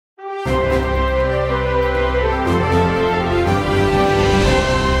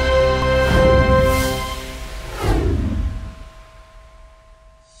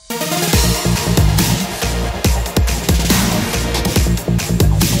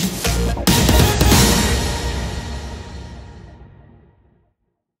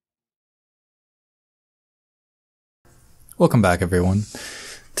Welcome back, everyone.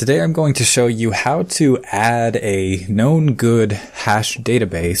 Today I'm going to show you how to add a known good hash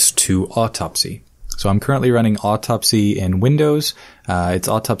database to Autopsy. So I'm currently running Autopsy in Windows. It's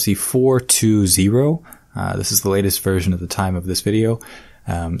Autopsy 4.2.0. This is the latest version at the time of this video.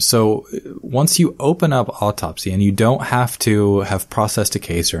 So once you open up Autopsy, and you don't have to have processed a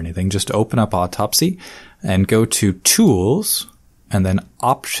case or anything, just open up Autopsy and go to Tools and then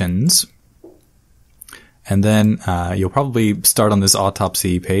Options. And then you'll probably start on this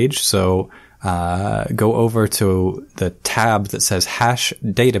Autopsy page. So go over to the tab that says Hash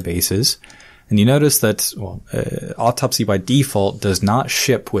Databases. And you notice that Autopsy by default does not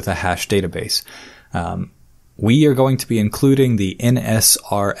ship with a hash database. We are going to be including the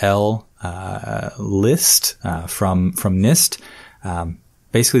NSRL list from NIST.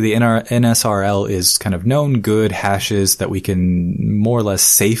 Basically, the NSRL is kind of known good hashes that we can more or less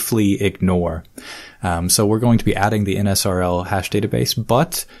safely ignore. So we're going to be adding the NSRL hash database,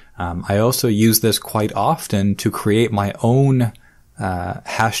 but I also use this quite often to create my own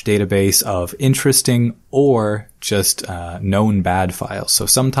hash database of interesting or just known bad files. So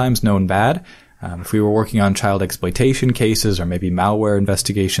sometimes known bad. If we were working on child exploitation cases or maybe malware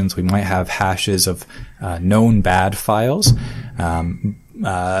investigations, we might have hashes of known bad files.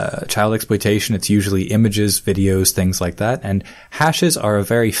 Child exploitation, it's usually images, videos, things like that. And hashes are a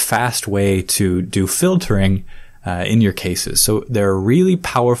very fast way to do filtering in your cases. So they're really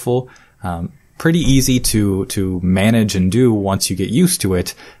powerful, pretty easy to manage and do once you get used to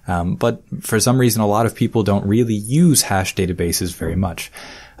it. But for some reason, a lot of people don't really use hash databases very much.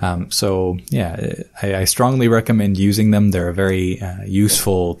 So yeah, I strongly recommend using them. They're a very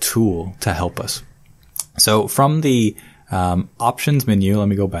useful tool to help us. So from the options menu, let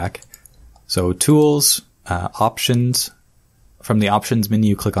me go back. So tools, options. From the options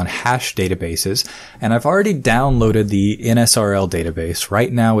menu, click on hash databases. And I've already downloaded the NSRL database.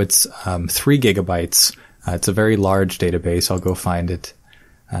 Right now it's 3 gigabytes. It's a very large database. I'll go find it.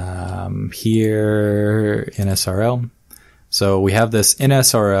 Here, NSRL. So we have this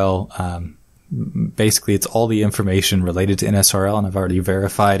NSRL, basically it's all the information related to NSRL, and I've already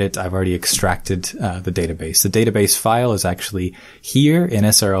verified it. I've already extracted the database. The database file is actually here,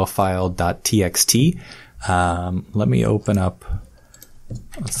 nsrlfile.txt. Let me open up,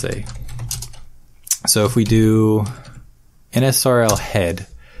 let's see. So if we do NSRL head,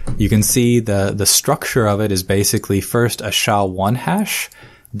 you can see the structure of it is basically first a SHA-1 hash,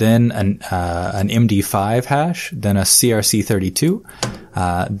 then an MD5 hash, then a CRC32,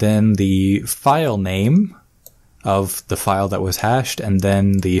 then the file name of the file that was hashed, and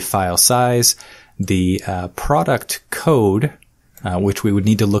then the file size, the product code, which we would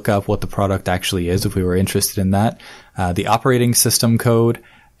need to look up what the product actually is if we were interested in that, the operating system code,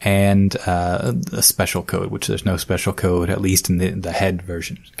 and a special code, which there's no special code, at least in the head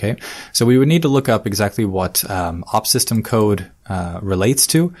version. Okay, so we would need to look up exactly what op system code relates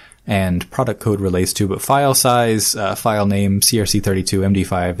to and product code relates to, but file size, file name, CRC32,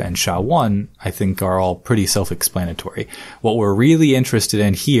 MD5, and SHA-1, I think are all pretty self-explanatory. What we're really interested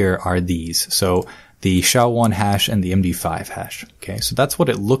in here are these. So the SHA-1 hash and the MD5 hash. Okay, so that's what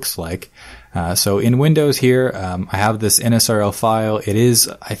it looks like. So in Windows here, I have this NSRL file. It is,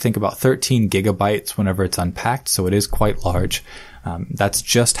 I think, about 13 gigabytes whenever it's unpacked, so it is quite large. That's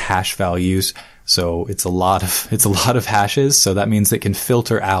just hash values, so it's a lot of hashes. So that means it can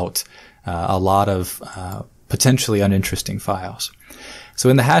filter out a lot of potentially uninteresting files. So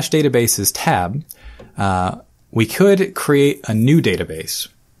in the hash databases tab, we could create a new database.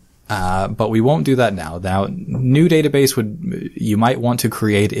 But we won't do that now. Now, new database you might want to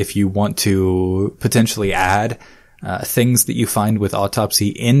create if you want to potentially add things that you find with Autopsy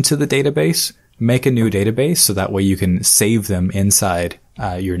into the database. Make a new database so that way you can save them inside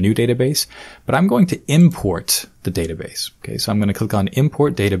your new database. But I'm going to import the database. Okay, so I'm going to click on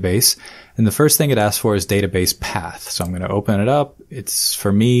Import Database, and the first thing it asks for is database path. So I'm going to open it up. It's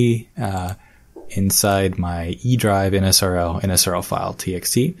for me inside my E drive NSRL file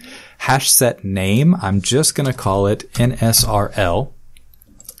txt. Hash set name, I'm just going to call it NSRL,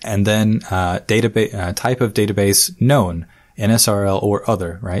 and then database type of database known, NSRL or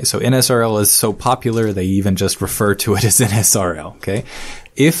other, right? So NSRL is so popular they even just refer to it as NSRL. Okay,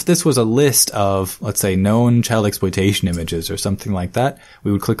 if this was a list of, let's say, known child exploitation images or something like that,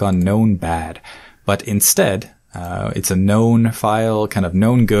 we would click on known bad. But instead, it's a known file, kind of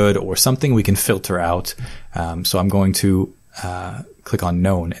known good, or something we can filter out. So I'm going to click on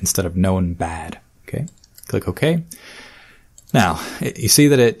known instead of known bad. Okay, click OK. Now, you see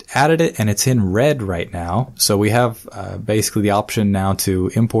that it added it and it's in red right now. So we have basically the option now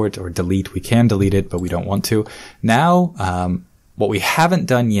to import or delete. We can delete it, but we don't want to. Now, what we haven't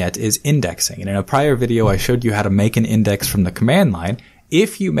done yet is indexing. And in a prior video, I showed you how to make an index from the command line.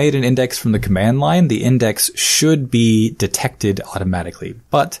 If you made an index from the command line, the index should be detected automatically.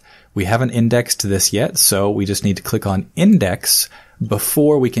 But we haven't indexed this yet, so we just need to click on index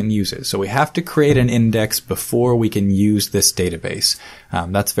before we can use it. So we have to create an index before we can use this database.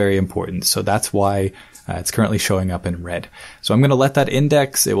 That's very important. So that's why it's currently showing up in red. So I'm going to let that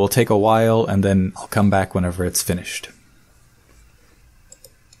index. It will take a while, and then I'll come back whenever it's finished.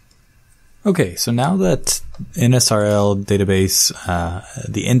 Okay, so now that in SRL database,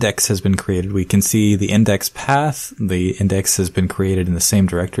 the index has been created, we can see the index path. The index has been created in the same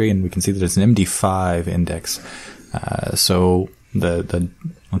directory, and we can see that it's an MD5 index. So the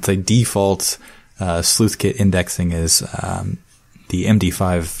let's say default sleuthkit indexing is the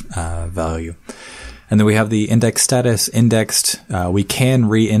MD5 value. And then we have the index status indexed. We can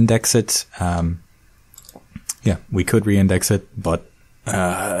re-index it. Yeah, we could re-index it, but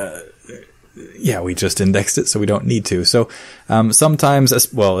yeah, we just indexed it, so we don't need to. So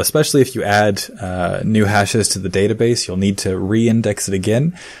sometimes, well, especially if you add new hashes to the database, you'll need to re-index it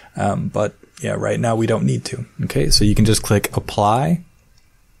again. But yeah, right now we don't need to. Okay, so you can just click apply.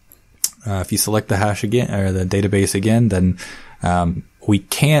 If you select the hash again, or the database again, then we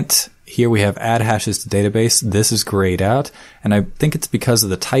can't. Here we have add hashes to database. This is grayed out, and I think it's because of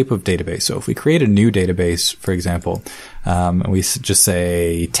the type of database. So if we create a new database, for example, and we just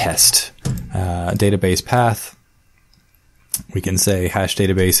say test database path, we can say hash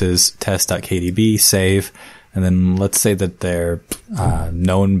databases test.kdb, save, and then let's say that they're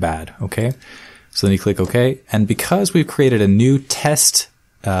known bad. Okay, so then you click OK, and because we've created a new test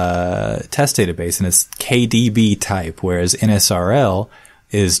database and it's KDB type, whereas NSRL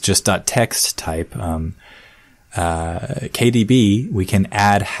is just .text type, KDB, we can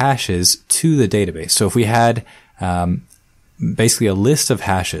add hashes to the database. So if we had basically a list of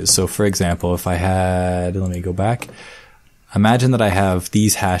hashes, so for example, if I had, let me go back, imagine that I have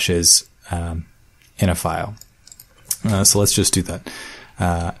these hashes in a file. So let's just do that.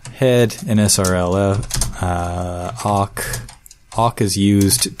 Head, NSRL, awk is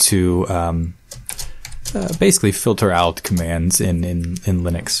used to basically filter out commands in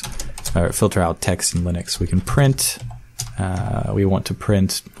Linux, or filter out text in Linux. We can print, we want to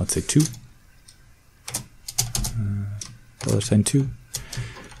print, let's say 2, $2.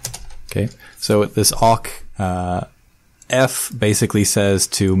 Okay, so this awk, F basically says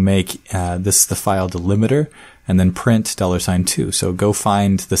to make this the file delimiter, and then print $2. So go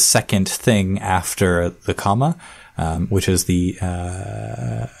find the second thing after the comma, which is the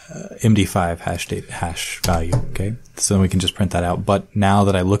MD5 hash value. Okay, so then we can just print that out. But now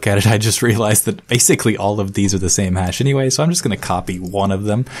that I look at it, I just realized that basically all of these are the same hash anyway. So I'm just going to copy one of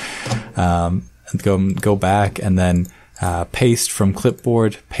them, and go back, and then paste from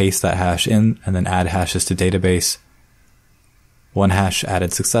clipboard, paste that hash in, and then add hashes to database. One hash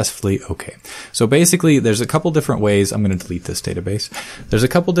added successfully. Okay. So basically, there's a couple different ways. I'm going to delete this database. There's a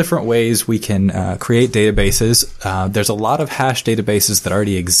couple different ways we can create databases. There's a lot of hash databases that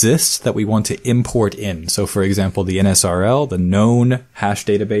already exist that we want to import in. So for example, the NSRL, the known hash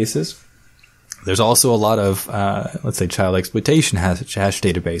databases. There's also a lot of, let's say, child exploitation hash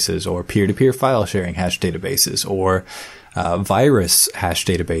databases, or peer-to-peer file sharing hash databases, or virus hash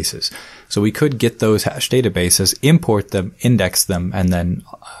databases. So we could get those hash databases, import them, index them, and then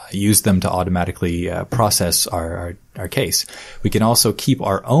use them to automatically process our case. We can also keep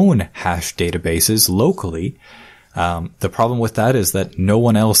our own hash databases locally. The problem with that is that no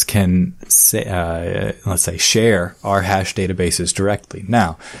one else can say, let's say, share our hash databases directly.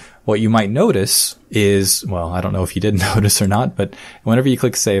 Now, what you might notice is, well, I don't know if you did notice or not, but whenever you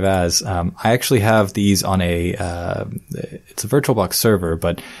click Save As, I actually have these on it's a VirtualBox server,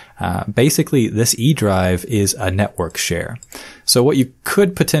 but basically this E drive is a network share. So what you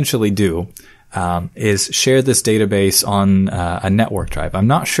could potentially do is share this database on a network drive. I'm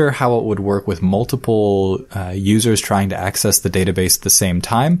not sure how it would work with multiple users trying to access the database at the same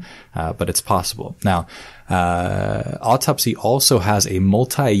time, but it's possible. Now, Autopsy also has a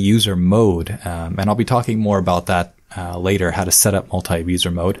multi-user mode, and I'll be talking more about that later, how to set up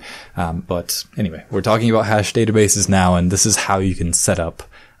multi-user mode. But anyway, we're talking about hash databases now, and this is how you can set up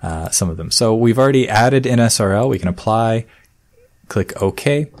some of them. So we've already added NSRL. We can apply, click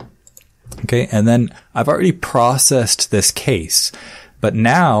OK. Okay, and then I've already processed this case, but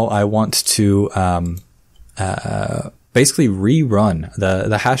now I want to basically rerun.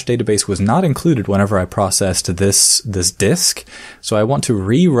 The hash database was not included whenever I processed this disk. So I want to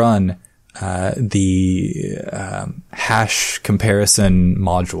rerun the hash comparison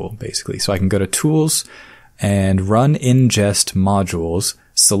module, basically. So I can go to Tools and Run Ingest Modules,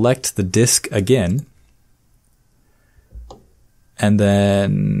 select the disk again, and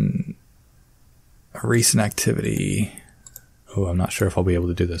then a recent activity. Oh, I'm not sure if I'll be able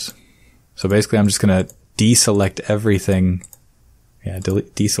to do this. So basically I'm just going to deselect everything. Yeah,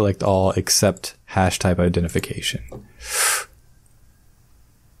 deselect all except hash type identification.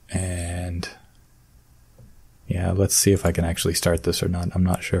 And yeah, let's see if I can actually start this or not. I'm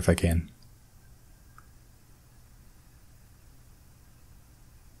not sure if I can.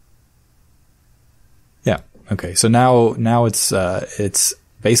 Yeah. Okay. So now it's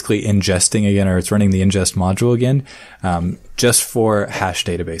basically ingesting again, or it's running the ingest module again, just for hash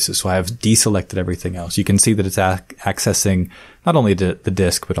databases. So I have deselected everything else. You can see that it's accessing not only the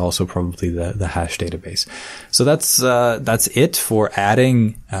disk, but also probably the hash database. So that's it for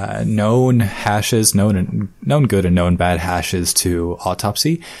adding, known hashes, known good and known bad hashes to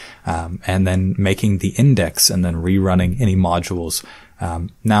Autopsy, and then making the index and then rerunning any modules.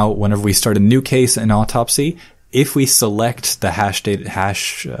 Now, whenever we start a new case in Autopsy, if we select the hash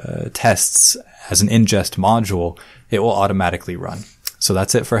tests as an ingest module, it will automatically run. So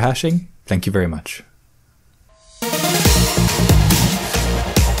that's it for hashing. Thank you very much.